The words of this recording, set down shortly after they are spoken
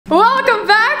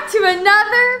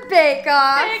another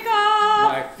bake-off.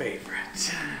 Bake-off! My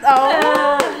favorite.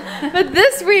 Oh. But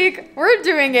this week, we're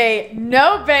doing a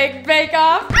no-bake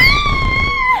bake-off.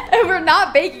 And we're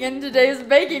not baking in today's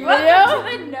baking video.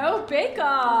 Welcome to the no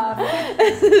bake-off.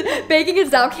 Baking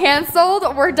is now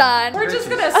canceled. We're done. We're just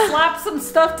gonna slap some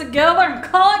stuff together and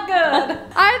call it good.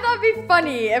 I thought it'd be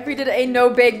funny if we did a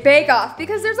no-bake bake-off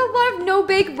because there's a lot of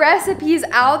no-bake recipes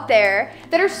out there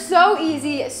that are so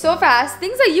easy, so fast,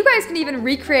 things that you guys can even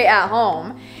recreate at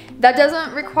home that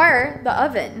doesn't require the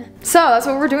oven. So that's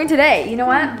what we're doing today. You know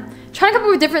what? Trying to come up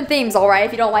with different themes, all right?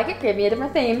 If you don't like it, give me a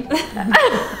different theme.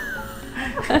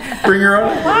 Bring your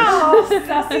own. Wow,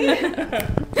 sassy.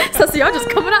 So y'all just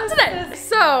coming out today.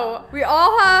 So we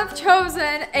all have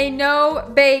chosen a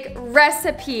no-bake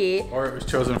recipe. Or it was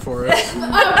chosen for us.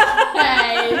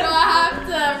 Okay, you don't have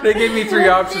to. They gave me 3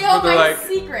 options, but they're like,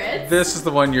 secrets. this is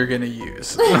the one you're gonna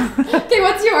use. Okay,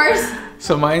 what's yours?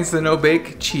 So mine's the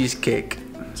no-bake cheesecake.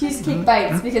 Cheesecake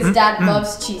bites because Dad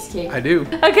loves cheesecake. I do.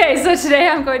 Okay, so today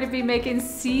I'm going to be making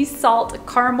sea salt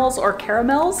caramels or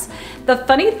caramels. The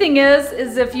funny thing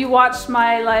is if you watched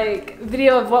my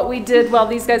video of what we did while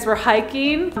these guys were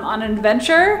hiking on an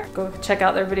adventure, go check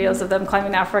out their videos of them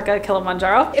climbing Africa,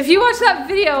 Kilimanjaro. If you watch that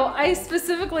video, I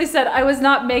specifically said I was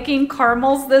not making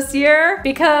caramels this year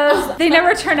because they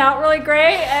never turn out really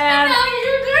great,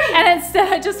 and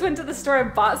instead I just went to the store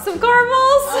and bought some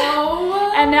caramels.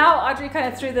 Oh. And now Audrey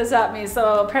kind of threw this at me,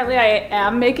 so apparently I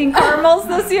am making caramels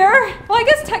this year. Well, I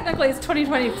guess technically it's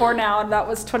 2024 now, and that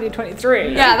was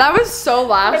 2023. Yeah, that was so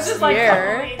last It's just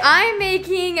year. I'm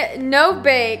making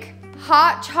no-bake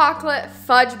hot chocolate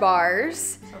fudge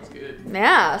bars. Sounds good.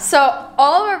 Yeah, so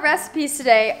all of our recipes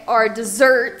today are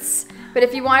desserts. But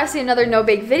if you want to see another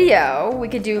no-bake video, we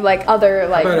could do other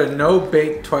How about a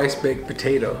no-bake, twice-baked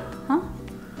potato? Huh?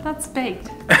 That's baked.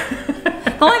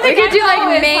 The only thing We could I do,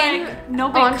 know is main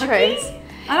no-bake entrees. cookies.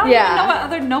 I don't even know what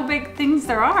other no-bake things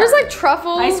there are. There's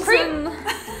truffles. Ice cream?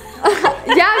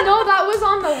 Yeah, no, that was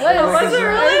on the list. Was it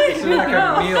really? Is there like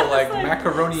a meal like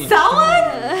macaroni and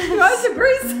salad? You want some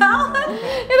green salad?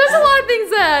 Yeah, there's a lot of things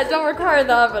that don't require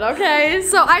the oven, okay?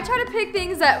 So I try to pick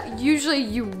things that usually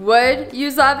you would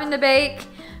use the oven to bake,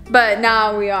 but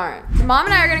now we aren't. Mom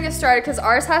and I are gonna get started because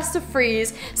ours has to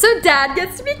freeze, so Dad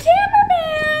gets to be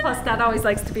cameraman. Plus, Dad always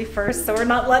likes to be first, so we're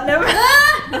not letting him.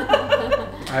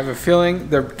 I have a feeling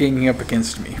they're ganging up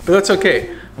against me, but that's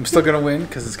okay. I'm still gonna win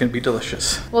because it's gonna be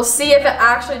delicious. We'll see if it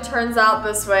actually turns out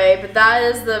this way, but that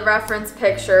is the reference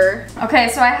picture. Okay,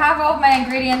 so I have all of my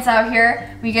ingredients out here.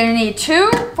 We're gonna need 2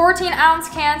 14-ounce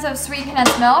cans of sweet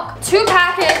condensed milk, 2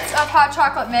 packets of hot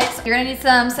chocolate mix. You're gonna need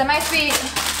some semi-sweet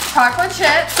chocolate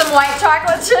chips, some white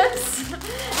chocolate chips,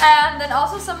 and then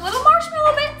also some little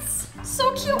marshmallow bits.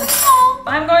 So cute and small.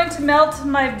 I'm going to melt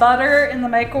my butter in the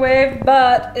microwave,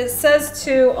 but it says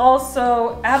to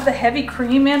also add the heavy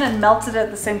cream in and melt it at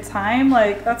the same time.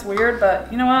 That's weird, but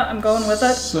you know what? I'm going with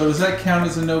it. So does that count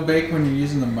as a no-bake when you're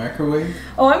using the microwave?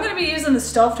 Oh, I'm going to be using the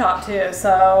stovetop too,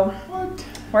 so What?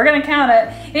 we're going to count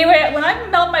it. Anyway, when I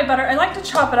melt my butter, I like to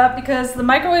chop it up because the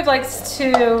microwave likes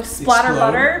to splatter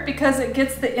butter because it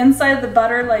gets the inside of the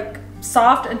butter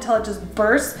soft until it just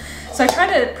bursts. So I try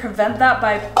to prevent that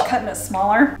by cutting it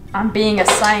smaller. I'm being a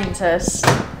scientist.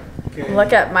 Okay.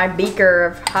 Look at my beaker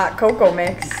of hot cocoa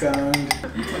mix. Found.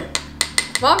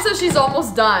 Mom says she's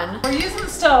almost done. We're using the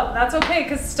stove. That's okay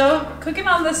because cooking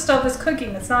on this stove is cooking.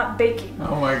 It's not baking.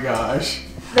 Oh my gosh.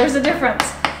 There's a difference.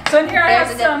 So in here I have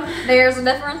some. There's a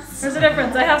difference. There's a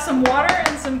difference. I have some water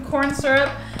and some corn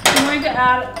syrup. I'm going to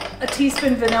add a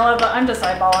teaspoon vanilla, but I'm just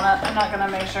eyeballing it. I'm not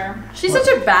gonna make sure. She's such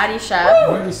a baddie chef.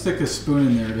 Why don't you stick a spoon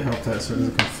in there to help that so it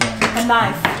doesn't conflame? A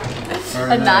knife. Or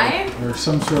A knife? Or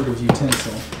some sort of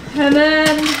utensil. And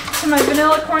then to my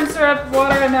vanilla corn syrup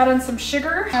water, I'm adding some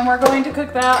sugar, and we're going to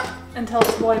cook that until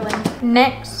it's boiling.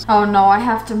 Next. Oh no, I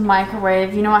have to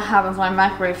microwave. You know what happens when I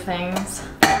microwave things?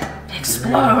 It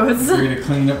explodes. We're gonna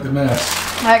clean up the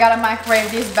mess. I gotta microwave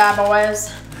these bad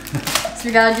boys. So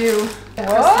we gotta do.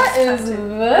 What is this?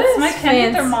 That's my candy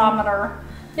fancy- thermometer.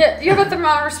 Yeah, you have a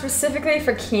thermometer specifically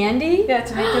for candy? Yeah,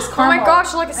 to make this Oh caramel. my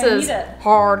gosh, look, it I says need it.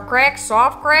 hard crack,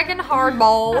 soft crack, and hard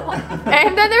bowl.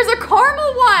 And then there's a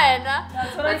caramel one.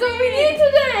 That's what That's I what we need. need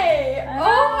today. I know.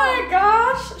 Oh my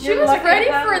gosh. She You're was lucky ready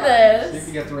I have for one. If this.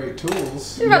 you got the right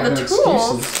tools. You got got the no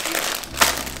tools.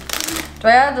 excuses. Do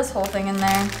I add this whole thing in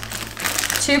there?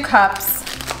 2 cups.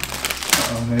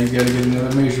 Oh, now you gotta get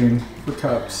another measuring for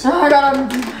cups. Oh, I gotta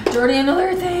dirty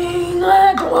another thing.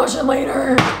 I can wash it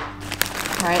later.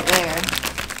 Right there.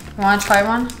 You wanna try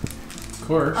one? Of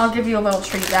course. I'll give you a little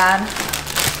treat, Dad.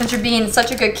 Since you're being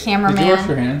such a good cameraman. Did you wash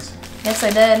your hands? Yes,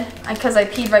 I did. Because I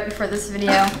peed right before this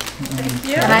video. Thank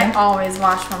you. And I always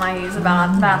wash when I use the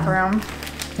bathroom.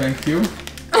 Thank you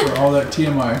for all that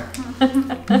TMI.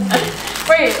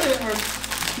 Wait.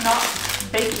 We're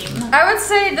not baking. I would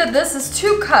say that this is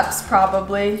 2 cups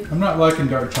probably. I'm not liking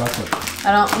dark chocolate.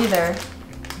 I don't either.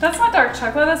 That's not dark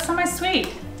chocolate, that's semi-sweet.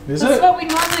 Is That's it? what we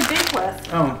normally bake with.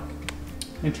 Oh,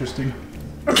 interesting.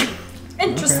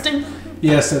 Interesting. Okay.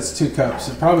 Yes, that's 2 cups.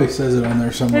 It probably says it on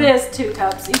there somewhere. It is 2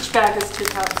 cups. Each bag is 2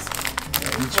 cups.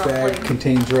 Each bag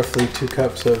contains roughly 2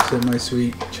 cups of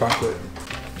semi-sweet chocolate.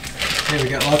 Okay, we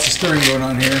got lots of stirring going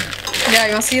on here. Yeah,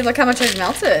 you want to see? Look how much I've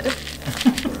melted.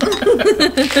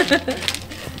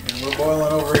 And we're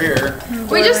boiling over here.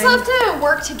 We just have to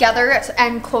work together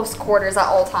and close quarters at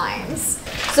all times.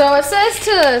 So it says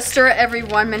to stir it every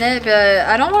 1 minute, but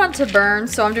I don't want it to burn,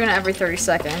 so I'm doing it every 30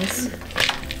 seconds.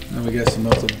 And we got some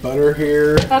melted butter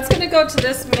here. That's going to go to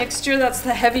this mixture. That's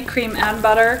the heavy cream and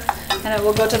butter. And it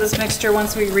will go to this mixture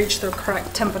once we reach the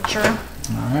correct temperature.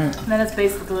 Alright. And then it's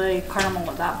basically caramel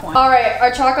at that point. All right,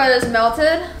 our chocolate is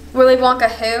melted. Willy Wonka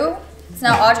who? It's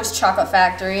now Audrey's Chocolate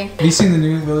Factory. Have you seen the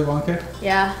new Willy Wonka?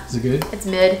 Yeah. Is it good? It's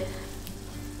mid.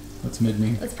 What's mid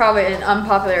mean? It's probably an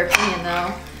unpopular opinion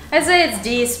though. I'd say it's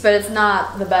decent, but it's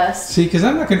not the best. See, because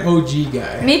I'm like an OG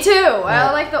guy. Me too. I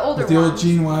like the older Like the old ones.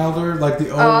 Gene Wilder, like the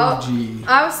OG.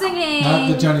 I was thinking... Not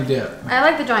the Johnny Depp. I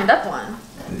like the Johnny Depp one.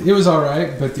 It was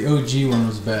alright, but the OG one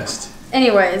was best.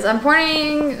 Anyways, I'm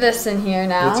pouring this in here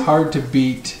now. It's hard to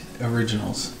beat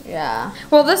originals. Yeah.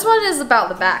 Well, this one is about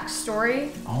the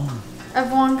backstory Oh, of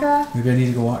Wonka. maybe I need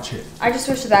to go watch it. I just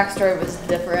wish the backstory was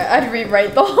different. I'd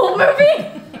rewrite the whole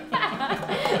movie.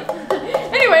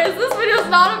 Anyways, this video is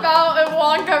not about a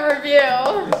Wonka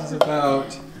review. This is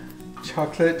about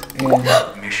chocolate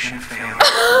and mission failure.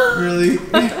 Really?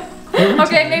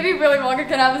 Okay, maybe Willy Wonka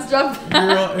can have his job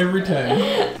back. Every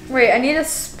time. Wait, I need a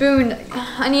spoon.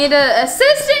 I need an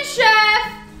assistant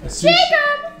chef. A sous-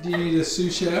 Jacob! Do you need a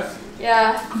sous chef?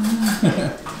 Yeah.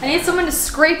 I need someone to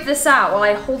scrape this out while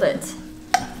I hold it.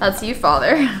 That's you,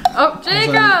 Father. Oh,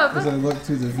 Jacob! As I look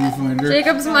through the viewfinder.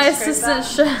 Jacob's my assistant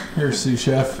chef. Here's sous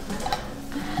chef.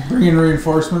 Bring in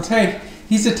reinforcements. Hey,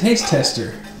 he's a taste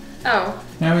tester. Oh.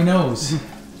 Now he knows.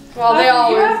 Well, they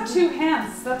all. You have 2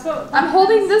 hands. That's what. I'm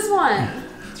holding this one.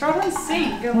 Throw it in the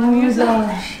sink. Oh my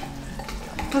gosh.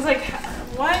 I was like,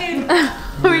 why?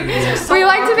 We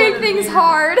like to make things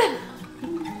hard.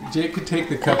 Jake could take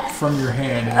the cup from your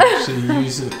hand and actually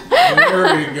use it.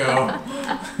 There we go.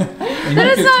 And But you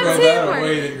it's could not throw that teamwork.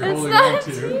 away that you're It's holding not on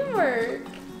to. teamwork.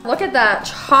 Look at that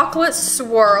chocolate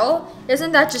swirl.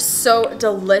 Isn't that just so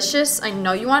delicious? I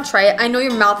know you want to try it. I know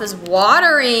your mouth is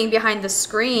watering behind the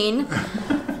screen.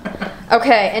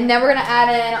 Okay, and then we're gonna add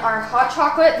in our hot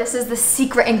chocolate. This is the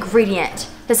secret ingredient.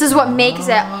 This is what makes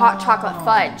it hot chocolate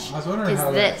fudge. I was wondering is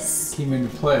how this. that came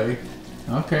into play.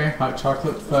 Okay, hot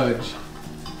chocolate fudge.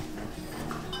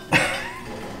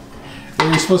 Were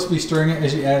you supposed to be stirring it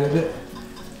as you added it?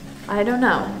 I don't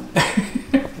know.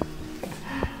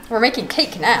 We're making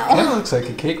cake now. Kind of looks like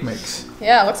a cake mix.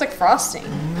 Yeah, it looks like frosting.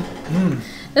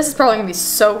 This is probably gonna be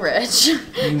so rich.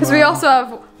 Because we also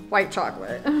have white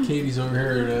chocolate. Katie's over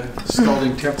here at a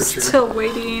scalding temperature. Still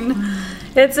waiting.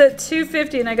 It's at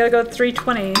 250 and I gotta go to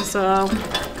 320, so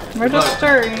we're just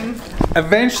stirring.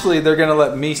 Eventually, they're gonna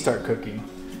let me start cooking.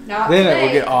 Not Then it will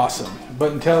today. get awesome.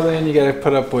 But until then, you gotta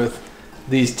put up with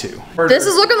these two. This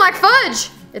is looking like fudge.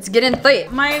 It's getting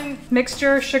thick. My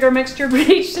mixture, sugar mixture,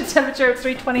 reached a temperature of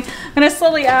 320. I'm gonna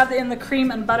slowly add in the cream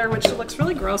and butter, which looks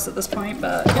really gross at this point,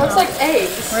 but you Looks know. like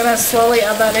eggs. We're gonna slowly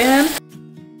add that in.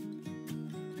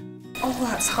 Oh,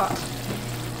 that's hot.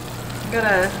 I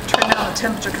gotta turn down the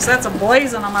temperature because that's a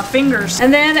blazing on my fingers.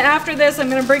 And then after this, I'm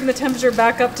gonna bring the temperature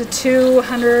back up to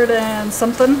 200 and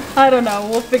something. I don't know,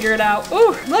 we'll figure it out.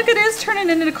 Ooh, look, it is turning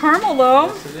into caramel though.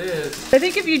 Yes, it is. I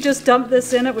think if you just dump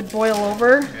this in, it would boil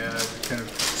over. Yeah, it kind of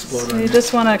explode So on you you.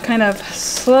 just wanna kind of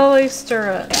slowly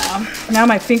stir it. Yeah. Now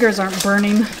my fingers aren't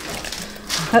burning.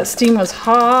 That steam was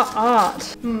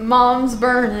hot. Mom's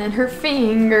burning her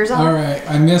fingers off. All right,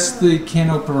 I missed the can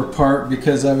opener part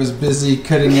because I was busy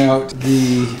cutting out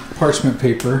the parchment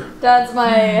paper. Dad's my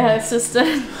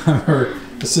assistant. Her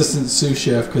assistant sous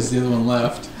chef because the other one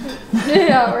left.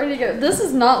 Yeah, where'd he go? This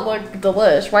does not look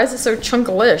delish. Why is it so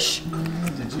chunkalish?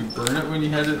 Did you burn it when you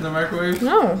had it in the microwave?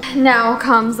 No. Now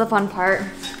comes the fun part.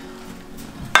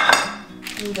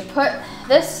 You need to put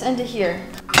this into here.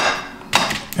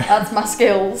 That's my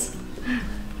skills.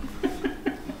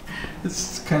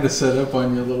 It's kind of set up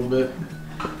on you a little bit.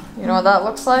 You know what that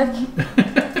looks like?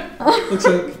 Looks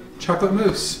like chocolate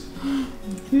mousse.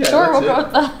 Yeah, Sure, we'll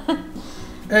that's go it. with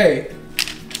that. Hey,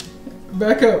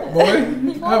 back up, boy.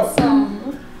 He wants Out.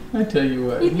 some. I tell you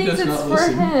what, He he thinks does it's not for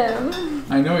listen. him.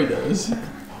 I know he does.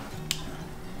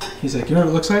 He's like, you know what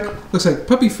it looks like? Looks like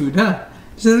puppy food, huh?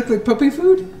 Does it look like puppy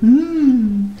food?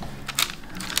 Mmm.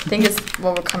 I think it's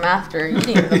what will come after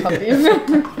eating the puppy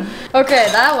food. Okay,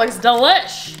 that looks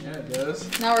delish. Yeah, it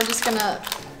does. Now we're just gonna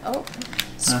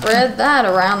spread that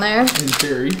around there. In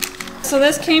theory. So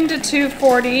this came to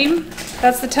 240.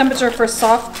 That's the temperature for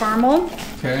soft caramel.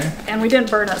 Okay. And we didn't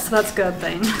burn it, so that's a good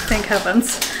thing. Thank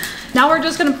heavens. Now we're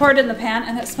just gonna pour it in the pan,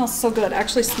 and it smells so good.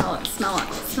 Actually, smell it, smell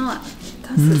it, smell it.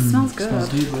 It smells good. Smells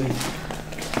deeply.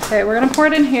 Okay, we're gonna pour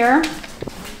it in here.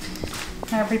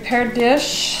 Our prepared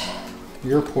dish.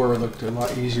 Your pour looked a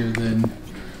lot easier than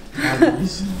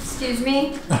Audrey's. Excuse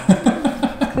me?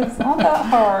 It's not that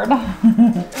hard.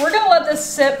 We're gonna let this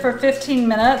sit for 15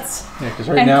 minutes. Yeah, because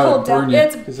right now cool it's down. burning.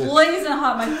 It's blazing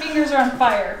hot. My fingers are on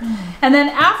fire. And then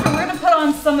after, we're gonna put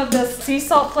on some of this sea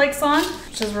salt flakes on,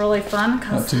 which is really fun.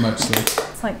 Not too much though.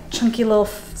 It's like chunky little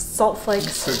salt flakes.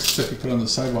 It's like stuff you put on the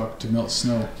sidewalk to melt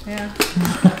snow. Yeah.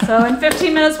 So in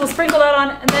 15 minutes, we'll sprinkle that on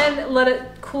and then let it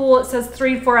cool. It says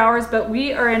 3-4 hours, but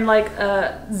we are in like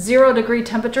a 0-degree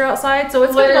temperature outside. So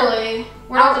it's literally.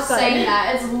 We're not just outside. saying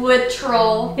that. It's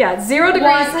literal. Yeah, 0 degrees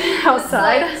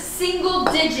outside. It's like single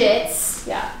digits.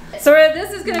 Yeah. So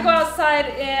this is gonna go outside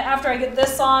after I get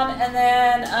this on, and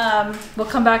then we'll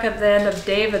come back at the end of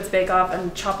David's bake-off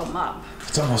and chop them up.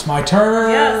 It's almost my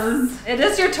turn. Yes, it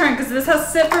is your turn because this has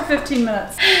to sit for 15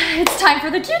 minutes. It's time for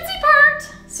the cutesy part.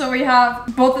 So we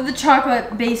have both of the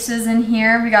chocolate bases in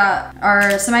here. We got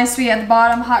our semi-sweet at the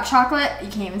bottom, hot chocolate. You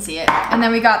can't even see it. And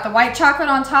then we got the white chocolate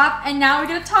on top. And now we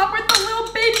get a top with the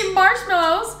little baby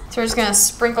marshmallows. So we're just gonna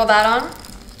sprinkle that on.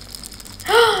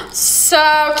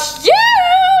 So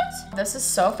cute! This is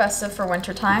so festive for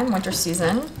winter time, winter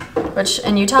season, which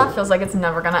in Utah feels like it's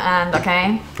never gonna end,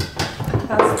 okay?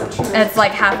 That's the truth. It's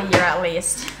like half a year at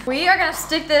least. We are gonna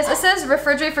stick this, it says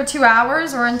refrigerate for 2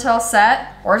 hours or until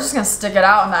set. We're just gonna stick it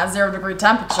out in that 0-degree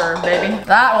temperature, baby.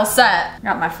 That will set.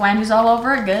 Got my flanges all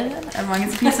over it, good. Everyone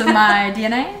gets a piece of my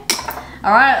DNA.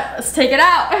 All right, let's take it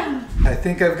out. I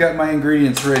think I've got my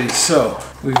ingredients ready. So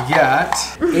we've got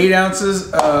 8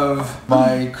 ounces of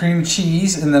my cream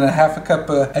cheese and then a half a cup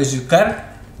of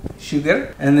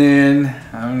sugar. And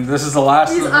then this is the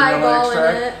last of the vanilla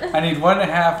extract. I need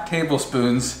 1.5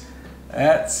 tablespoons.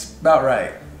 That's about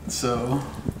right. So,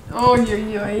 Oh,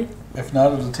 yo. if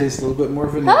not, it'll taste a little bit more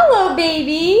vanilla. Hello,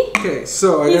 baby. Okay,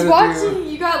 so He's watching.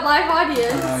 You got live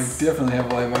audience. I definitely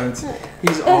have a live audience.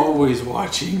 He's always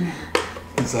watching.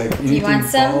 He's like, anything want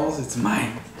some? falls, it's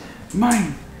mine.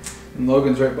 Mine. And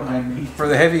Logan's right behind me. For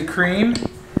the heavy cream,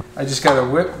 I just gotta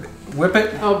whip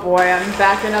it. Oh boy, I'm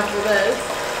backing up for this.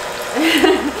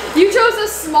 You chose a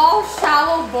small,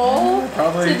 shallow bowl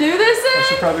to do this in? I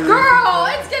should probably Girl,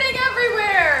 it's getting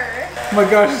everywhere. Oh my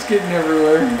gosh, it's getting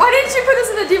everywhere. Why didn't you put this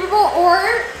in the deeper bowl or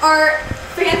our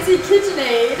fancy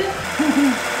KitchenAid?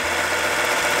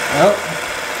 Well,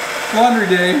 laundry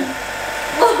day.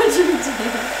 Laundry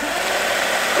day.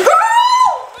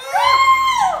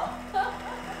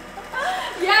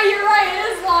 Yeah, you're right,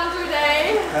 it is laundry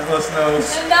day. Atlas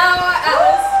knows. And now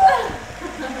Alice.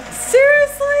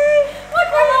 Seriously? Look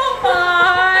at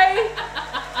my.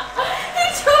 He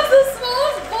chose the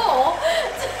smallest bowl.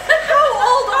 How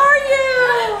old are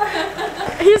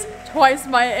you? He's twice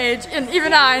my age, and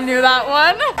even I knew that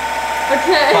one.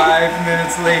 Okay. 5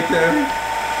 minutes later.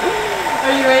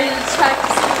 Are you ready to check to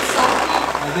see the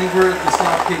salty? I think we're at the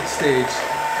soft cake stage.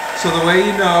 So the way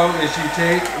you know is you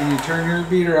take and you turn your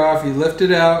beater off, you lift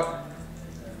it out.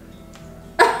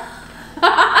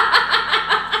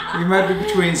 You might be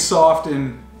between soft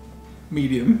and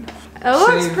medium. It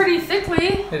looks pretty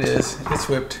thickly. It is. It's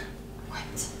whipped. What?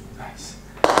 Nice.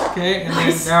 Okay, and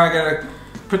then now I gotta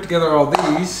put together all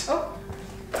these. Oh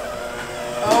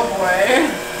boy.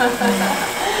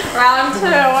 Round 2.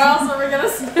 What else are we gonna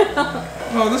smell?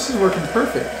 Oh, this is working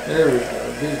perfect. There we go.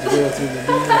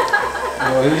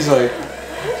 Oh, he's like,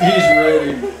 he's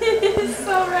ready. He's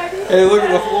so ready. Hey, look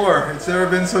at the floor. It's never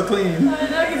been so clean. I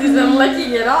know, because he's been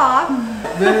licking it off.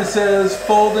 Then it says,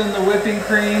 fold in the whipping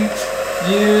cream.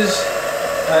 Use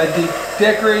a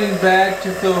decorating bag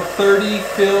to fill 30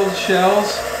 filled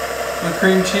shells with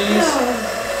cream cheese.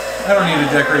 I don't need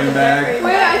a decorating bag.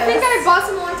 Wait, I think I bought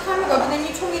some a long time ago, but then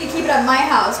you told me to keep it at my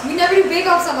house. We never do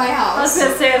bake-offs at my house. I was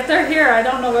gonna say, if they're here, I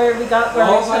don't know where we got where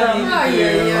All I put I need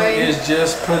them. to do is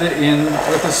just put it in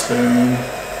with a spoon.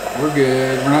 We're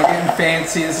good. We're not getting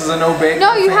fancy. This is a no bake.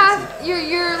 No, you have,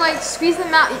 you're like squeezing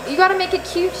them out. You gotta make it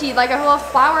cutesy, like a little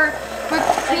flower with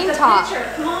cream top.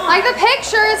 Like the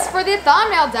picture is for the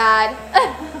thumbnail, Dad.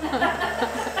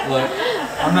 Look,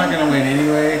 I'm not gonna win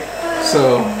anyway,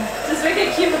 so. Just Just make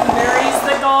it cute with the berries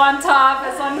that go on top,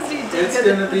 as long as you do It's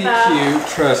gonna be cute,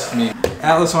 trust me.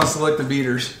 Alice wants to lick the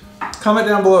beaters. Comment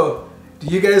down below. Do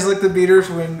you guys lick the beaters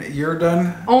when you're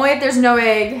done? Only if there's no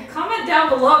egg. Comment down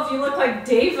below if you look like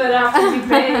David after you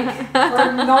bake,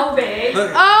 or no bake.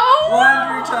 Look, Oh!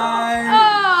 laundry time!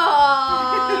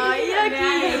 Oh,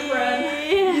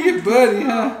 yucky! You buddy,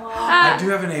 huh? I do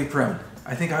have an apron.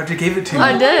 I think Audrey gave it to me.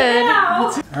 I did.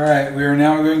 All right, we are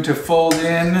now going to fold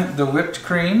in the whipped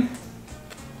cream.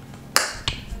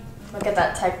 Look at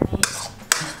that technique.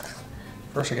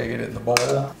 First I gotta get it in the bowl,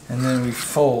 and then we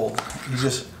fold. You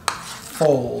just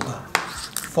fold,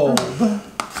 fold.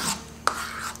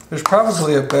 There's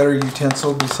probably a better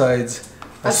utensil besides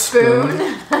a spoon.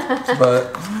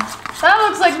 But that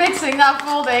looks like mixing, not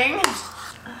folding.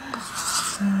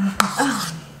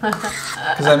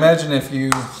 because I imagine if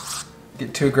you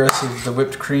get too aggressive, the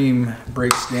whipped cream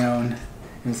breaks down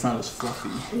and it's not as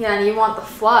fluffy. Yeah, and you want the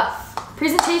fluff.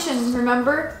 Presentation,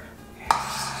 remember?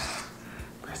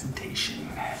 Presentation.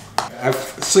 I've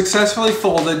successfully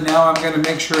folded. Now I'm going to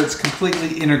make sure it's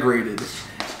completely integrated,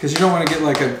 because you don't want to get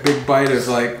like a big bite of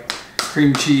like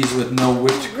cream cheese with no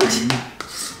whipped cream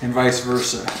and vice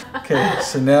versa. Okay,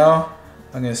 so now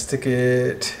I'm going to stick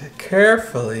it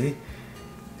carefully,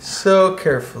 so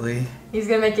carefully. He's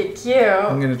gonna make it cute.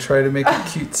 I'm going to try to make it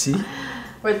cutesy.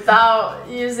 Without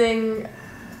using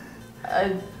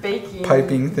a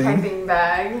Piping thing. piping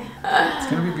bag.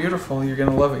 It's going to be beautiful. You're going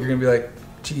to love it. You're going to be like,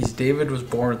 geez, David was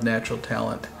born with natural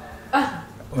talent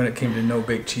when it came to no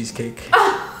bake cheesecake.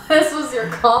 This was your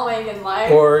calling in life.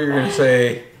 Or you're going to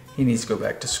say, he needs to go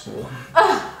back to school.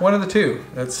 One of the two.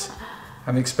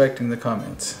 I'm expecting the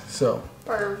comments. So.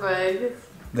 Perfect.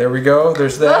 There we go.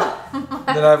 There's that.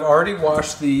 Then I've already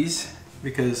washed these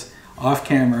because off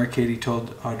camera, Katie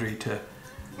told Audrey to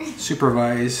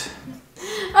supervise.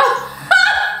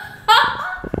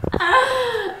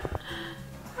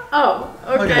 Oh,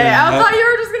 okay. that. I thought you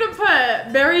were just gonna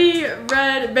put berry,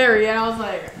 red, berry, and I was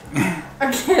like,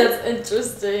 okay, that's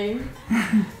interesting.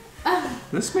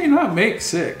 This may not make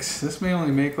 6. This may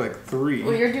only make like 3.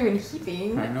 Well, you're doing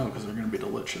heaping. I know, because they're going to be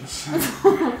delicious.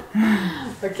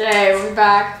 Okay, we'll be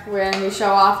back when we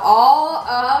show off all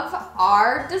of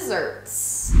our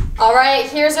desserts. All right,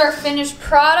 here's our finished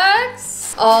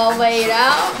products, all laid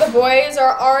out. The boys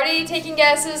are already taking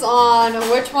guesses on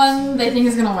which one they think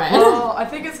is gonna win. Well, I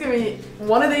think it's gonna be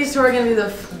one of these two are gonna be the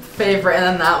favorite, and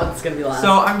then that one's gonna be last.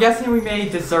 So I'm guessing we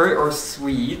made dessert or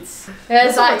sweets. Is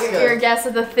This that looks your good. guess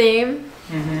of the theme?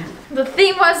 Mm-hmm. The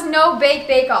theme was no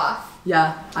bake off.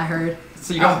 Yeah, I heard.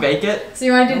 So you don't bake it? So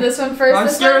you want to do this one first? I'm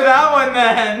This scared of one? that one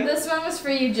then. This one was for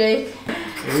you, Jake.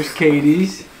 There's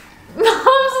Katie's. No,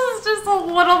 this is just a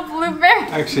little blueberry.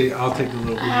 Actually, I'll take the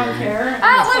little blueberry. I don't care.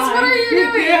 Atlas, what are you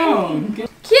doing? Down.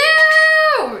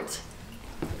 Cute!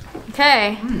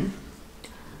 Okay.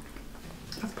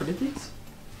 That's pretty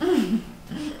decent.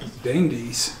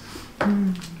 Dainties.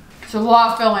 It's a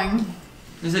lot of filling.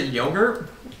 Is it yogurt?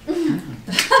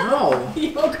 No.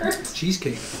 Yogurt.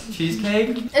 Cheesecake.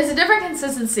 Cheesecake? It's a different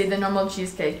consistency than normal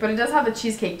cheesecake, but it does have the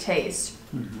cheesecake taste.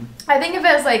 I think of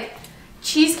it as like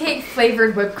cheesecake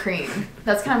flavored whipped cream.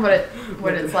 That's kind of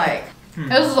what it's like.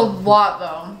 This is a lot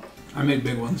though. I made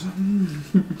big ones.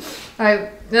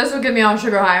 Alright, this will get me on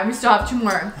sugar high. We still have 2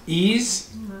 more.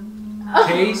 Ease.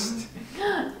 Taste.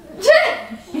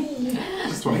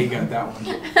 That's why he got that one.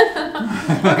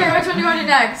 Okay, which one do you want to do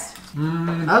next?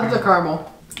 That's the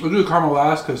caramel. We'll do the caramel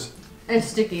last because It's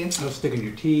sticky. it'll stick in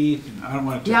your teeth, and I don't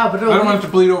want it to. Yeah, but I don't want it to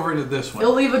bleed over into this one.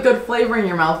 It'll leave a good flavor in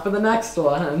your mouth for the next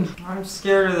one. I'm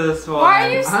scared of this one. Why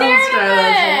are you scared scared of of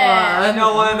this it? I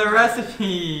know one of the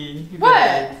recipe.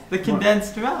 What? The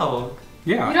condensed milk.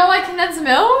 You Yeah. don't like condensed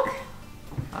milk?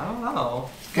 I don't know.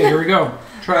 Okay, here we go.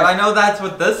 But Try I it. know that's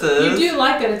what this is. You do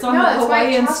like it. It's on No, the it's white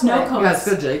Hawaiian chocolate. snow cones. Yeah, it's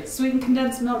good, Jake. Sweet and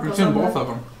condensed milk. It's goes in on both the- of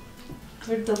them.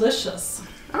 They're delicious.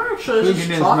 Actually, Sweet it's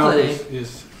condensed milk chocolatey.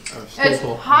 is a It's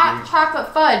staple. hot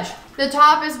chocolate fudge. The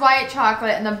top is white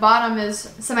chocolate and the bottom is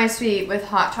semi-sweet with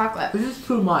hot chocolate. This is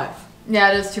too much. Yeah,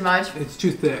 it is too much. It's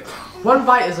too thick. One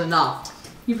bite is enough.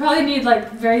 You probably need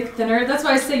like very thinner. That's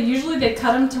why I say usually they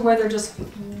cut them to where they're just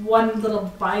one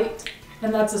little bite,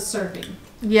 and that's a serving.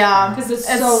 Yeah, 'Cause it's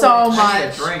so so rich. I need a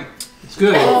much. drink. It's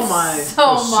good. Oh my.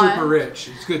 So It's much. super rich.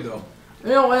 It's good though. You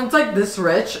know, when it's like this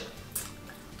rich,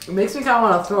 it makes me kind of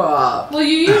want to throw up. Well,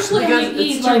 you usually Because only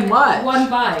it's eat too like much. one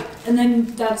bite, and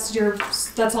then that's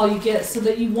all you get, so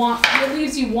that it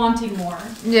leaves you wanting more.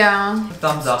 Yeah.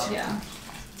 Thumbs up. Yeah.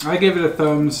 I give it a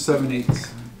thumbs 7/8.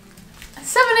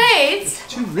 7/8.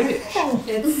 Too rich.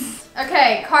 It's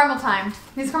Okay, caramel time.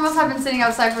 These caramels have been sitting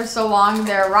outside for so long,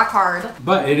 they're rock hard.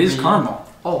 But it is caramel.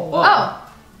 Oh, Oh,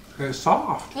 It's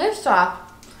soft. It's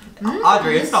soft.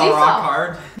 Audrey, it's not sea rock salt.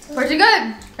 hard. Pretty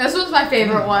good. This one's my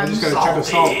favorite I one. just got a chunk of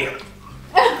salt.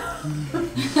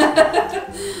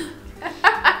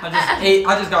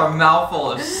 I just got a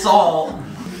mouthful of salt.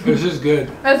 This is good.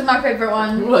 That's my favorite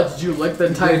one. What, did you lick the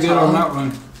entire Pretty good on top? that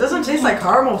one. Doesn't taste like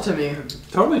caramel to me.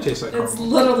 Totally tastes like It's caramel.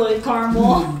 literally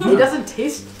caramel. It doesn't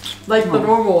taste like the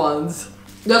normal ones.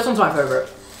 This one's my favorite.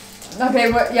 Okay,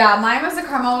 yeah, mine was the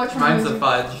caramel. Which one Mine's was the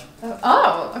fudge.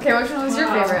 Oh, okay, which one was your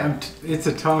favorite? It's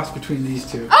a toss between these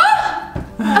two.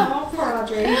 Oh, poor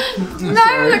Audrey.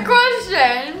 Not even a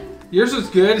question. Yours was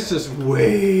good, it's just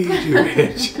way too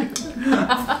rich.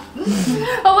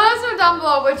 Well, let us know down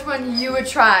below which one you would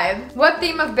try. What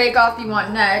theme of Bake Off you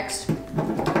want next.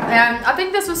 And I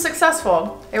think this was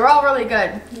successful. They were all really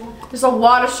good. There's a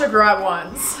lot of sugar at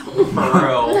once. For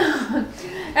real.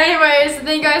 Anyways,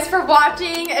 thank you guys for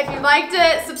watching. If you liked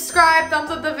it, subscribe, thumbs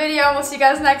up the video, and we'll see you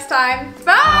guys next time.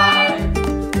 Bye!